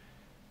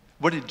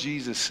 What did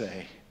Jesus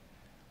say?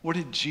 What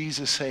did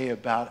Jesus say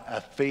about a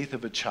faith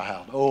of a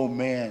child? Oh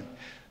man,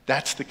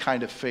 that's the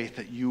kind of faith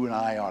that you and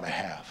I ought to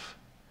have.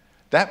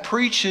 That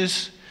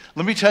preaches,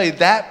 let me tell you,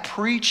 that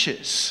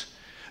preaches.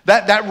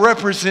 That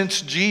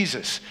represents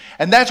Jesus.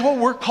 And that's what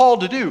we're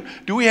called to do.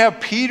 Do we have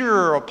Peter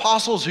or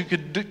apostles who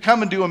could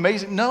come and do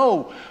amazing?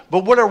 No.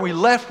 But what are we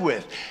left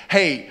with?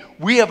 Hey,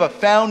 we have a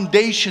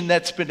foundation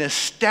that's been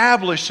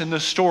established in the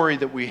story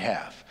that we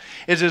have.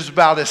 It is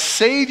about a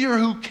Savior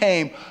who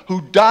came,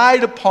 who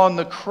died upon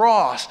the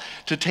cross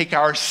to take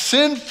our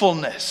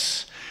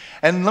sinfulness.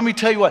 And let me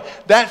tell you what,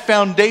 that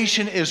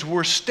foundation is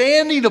we're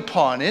standing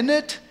upon, isn't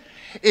it?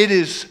 It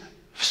is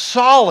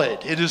solid,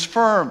 it is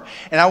firm,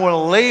 and I want to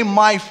lay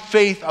my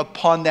faith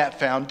upon that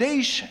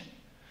foundation,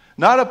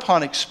 not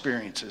upon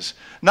experiences,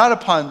 not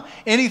upon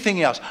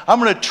anything else. I'm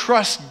going to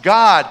trust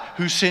God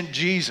who sent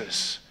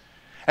Jesus.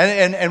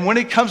 And when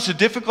it comes to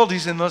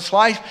difficulties in this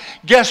life,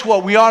 guess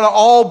what? We ought to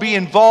all be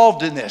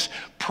involved in this,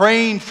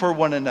 praying for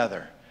one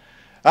another,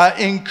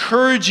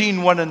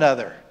 encouraging one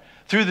another.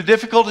 Through the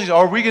difficulties,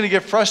 are we going to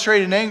get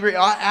frustrated and angry?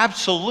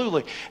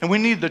 Absolutely. And we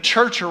need the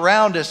church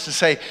around us to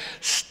say,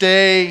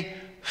 stay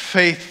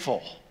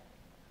faithful.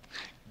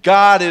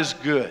 God is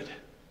good,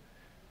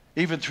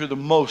 even through the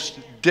most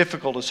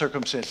difficult of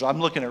circumstances. I'm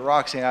looking at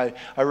Roxy, and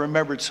I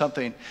remembered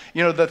something.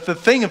 You know, the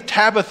thing of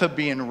Tabitha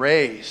being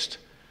raised.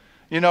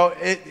 You know,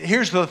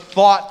 here's the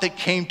thought that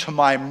came to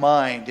my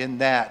mind in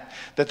that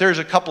there's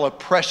a couple of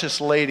precious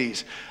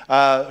ladies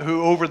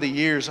who over the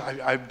years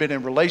I've been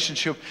in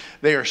relationship.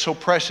 They are so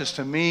precious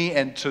to me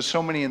and to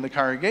so many in the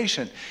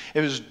congregation. It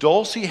was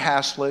Dulcie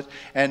Haslett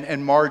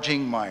and Marge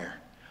Ingmeyer.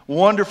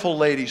 Wonderful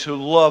ladies who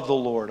love the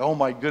Lord. Oh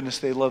my goodness,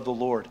 they love the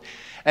Lord.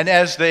 And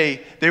as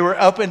they were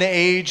up in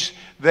age,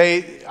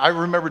 I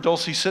remember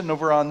Dulcie sitting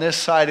over on this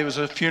side. It was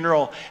a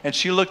funeral, and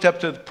she looked up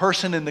to the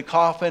person in the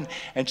coffin,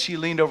 and she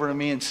leaned over to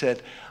me and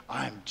said,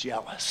 I'm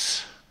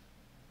jealous.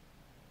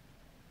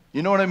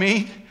 You know what I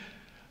mean?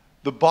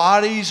 The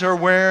bodies are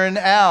wearing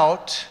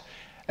out,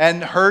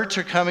 and hurts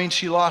are coming.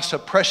 She lost a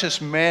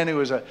precious man who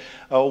was a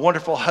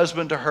wonderful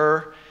husband to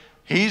her.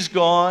 He's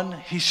gone.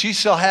 She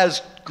still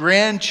has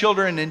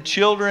grandchildren and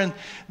children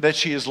that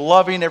she is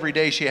loving every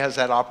day. She has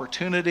that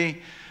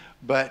opportunity,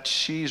 but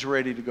she's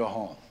ready to go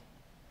home.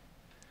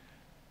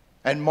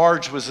 And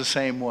Marge was the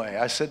same way.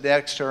 I sat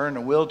next to her in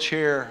a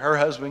wheelchair, her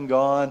husband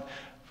gone.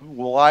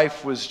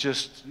 Life was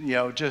just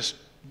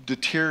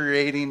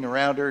deteriorating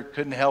around her,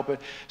 couldn't help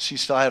it. She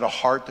still had a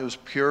heart that was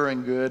pure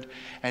and good.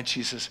 And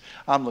she says,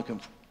 I'm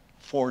looking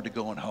forward to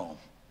going home.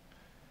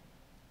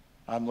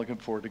 I'm looking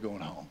forward to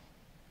going home.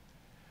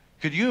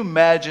 Could you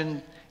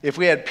imagine if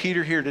we had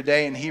Peter here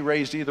today and he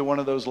raised either one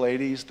of those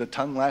ladies, the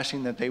tongue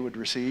lashing that they would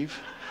receive?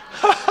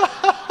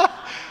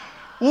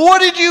 What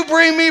did you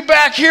bring me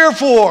back here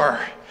for?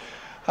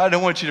 I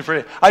don't want you to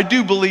forget. I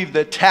do believe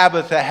that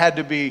Tabitha had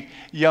to be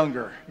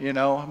younger,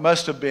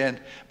 must have been,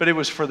 but it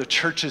was for the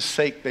church's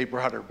sake they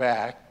brought her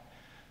back.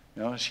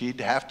 She'd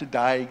have to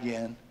die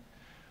again.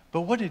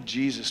 But what did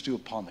Jesus do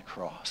upon the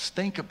cross?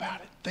 Think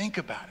about it. Think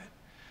about it.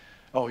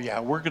 Oh yeah,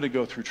 we're going to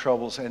go through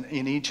troubles, and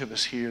in each of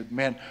us here,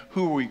 man,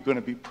 who are we going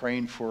to be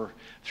praying for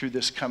through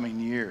this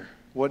coming year?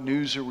 What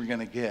news are we going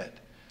to get?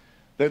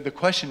 The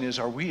question is,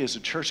 are we as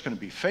a church going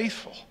to be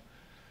faithful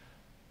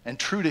and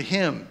true to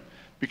Him?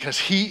 Because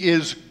He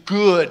is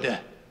good,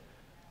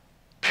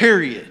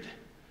 period.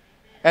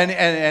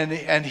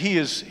 And He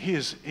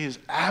is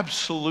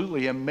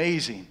absolutely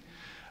amazing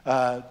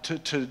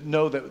to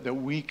know that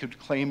we could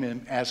claim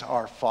Him as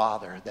our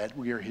Father, that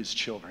we are His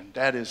children.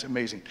 That is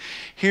amazing.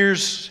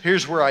 Here's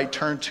where I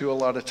turn to a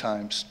lot of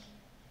times.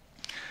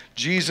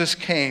 Jesus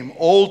came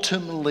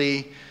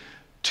ultimately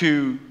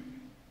to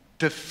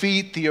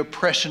defeat the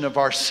oppression of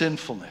our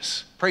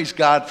sinfulness. Praise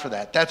God for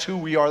that. That's who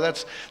we are.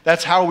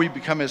 That's how we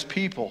become His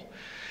people.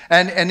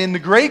 And in the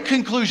great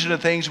conclusion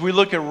of things, we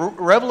look at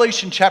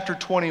Revelation chapter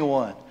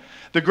 21.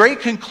 The great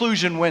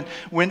conclusion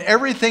when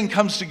everything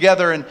comes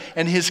together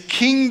and His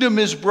kingdom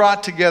is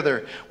brought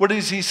together. What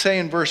does He say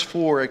in verse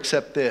 4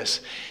 except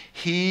this?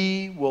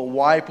 He will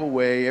wipe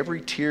away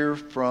every tear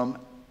from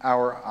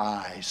our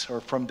eyes, or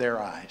from their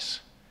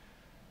eyes.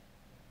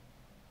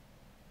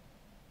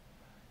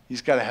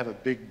 He's got to have a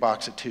big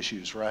box of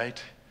tissues,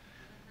 right?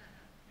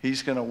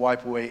 He's going to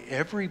wipe away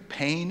every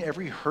pain,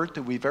 every hurt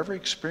that we've ever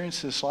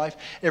experienced in this life,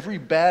 every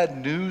bad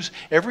news,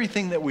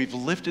 everything that we've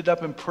lifted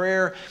up in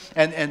prayer.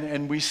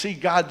 And we see,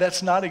 God,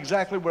 that's not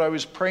exactly what I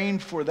was praying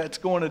for. That's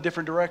going a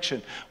different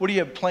direction. What do you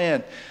have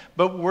planned?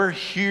 But we're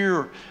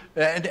here.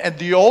 And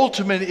the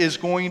ultimate is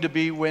going to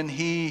be when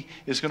He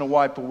is going to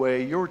wipe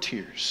away your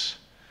tears,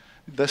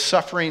 the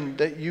suffering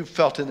that you've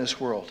felt in this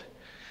world.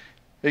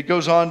 It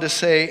goes on to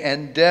say,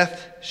 and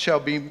death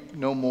shall be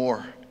no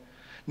more.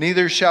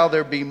 Neither shall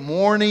there be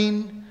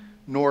mourning,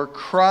 nor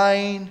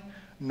crying,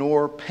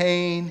 nor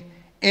pain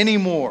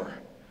anymore,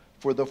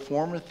 for the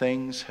former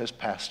things has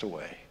passed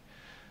away.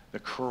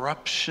 That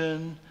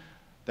corruption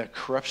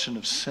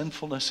of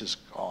sinfulness is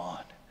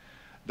gone.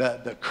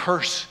 The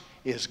curse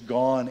is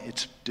gone.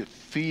 It's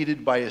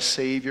defeated by a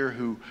Savior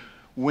who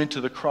went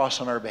to the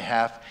cross on our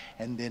behalf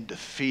and then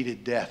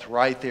defeated death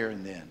right there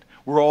and then.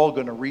 We're all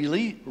going to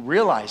really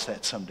realize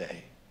that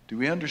someday. Do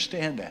we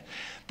understand that?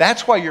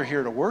 That's why you're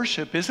here to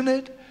worship, isn't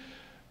it?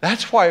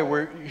 That's why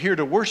we're here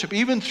to worship,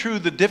 even through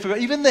the difficult,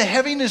 even the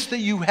heaviness that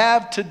you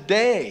have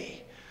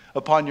today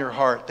upon your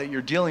heart that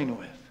you're dealing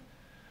with.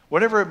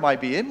 Whatever it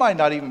might be. It might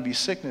not even be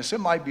sickness. It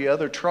might be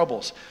other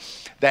troubles.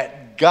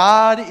 That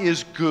God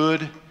is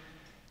good.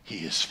 He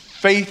is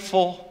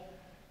faithful.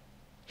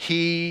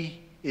 He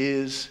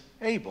is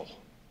able.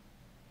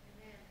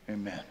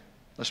 Amen.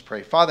 Let's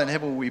pray. Father in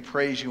heaven, we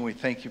praise you and we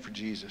thank you for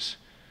Jesus.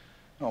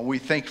 We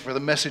thank you for the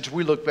message.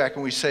 We look back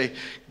and we say,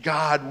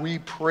 God, we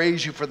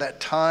praise you for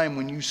that time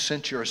when you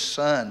sent your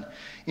Son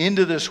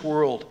into this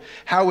world,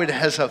 how it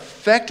has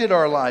affected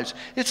our lives.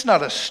 It's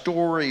not a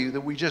story that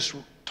we just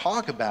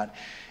talk about.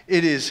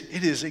 It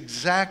is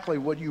exactly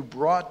what you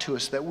brought to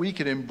us, that we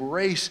could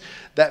embrace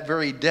that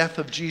very death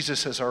of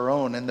Jesus as our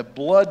own and the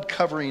blood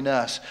covering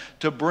us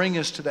to bring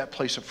us to that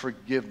place of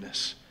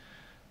forgiveness,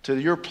 to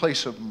your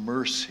place of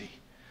mercy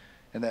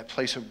and that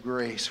place of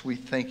grace. We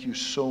thank you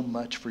so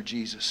much for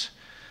Jesus.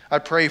 I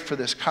pray for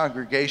this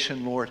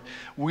congregation, Lord.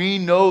 We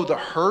know the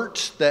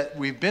hurts that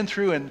we've been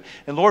through, and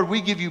Lord,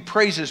 we give you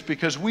praises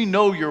because we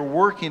know you're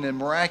working in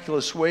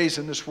miraculous ways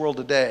in this world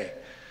today.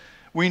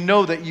 We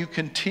know that you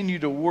continue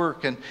to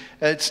work, and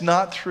it's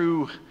not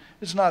through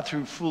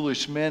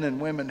foolish men and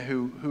women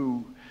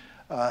who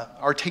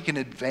are taking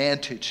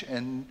advantage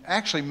and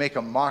actually make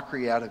a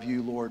mockery out of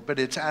you, Lord, but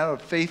it's out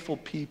of faithful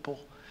people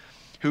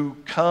who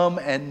come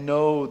and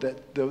know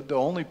that the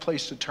only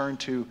place to turn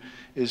to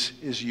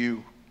is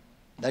you.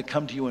 That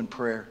come to you in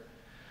prayer.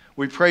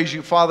 We praise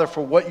you, Father,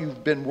 for what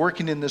you've been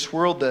working in this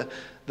world,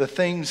 the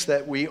things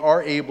that we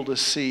are able to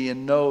see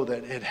and know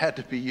that it had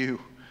to be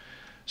you.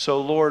 So,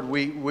 Lord,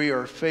 we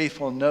are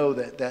faithful and know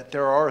that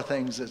there are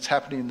things that's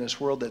happening in this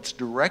world that's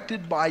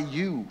directed by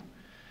you.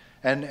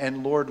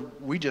 And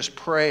Lord, we just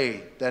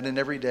pray that in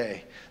every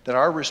day that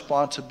our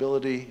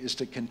responsibility is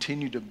to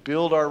continue to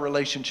build our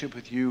relationship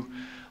with you,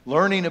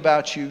 learning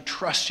about you,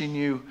 trusting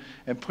you,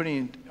 and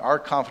putting our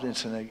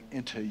confidence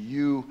into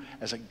you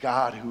as a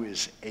God who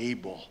is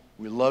able.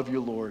 We love you,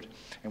 Lord,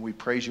 and we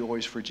praise you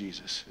always for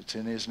Jesus. It's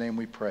in his name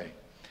we pray.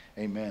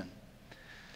 Amen.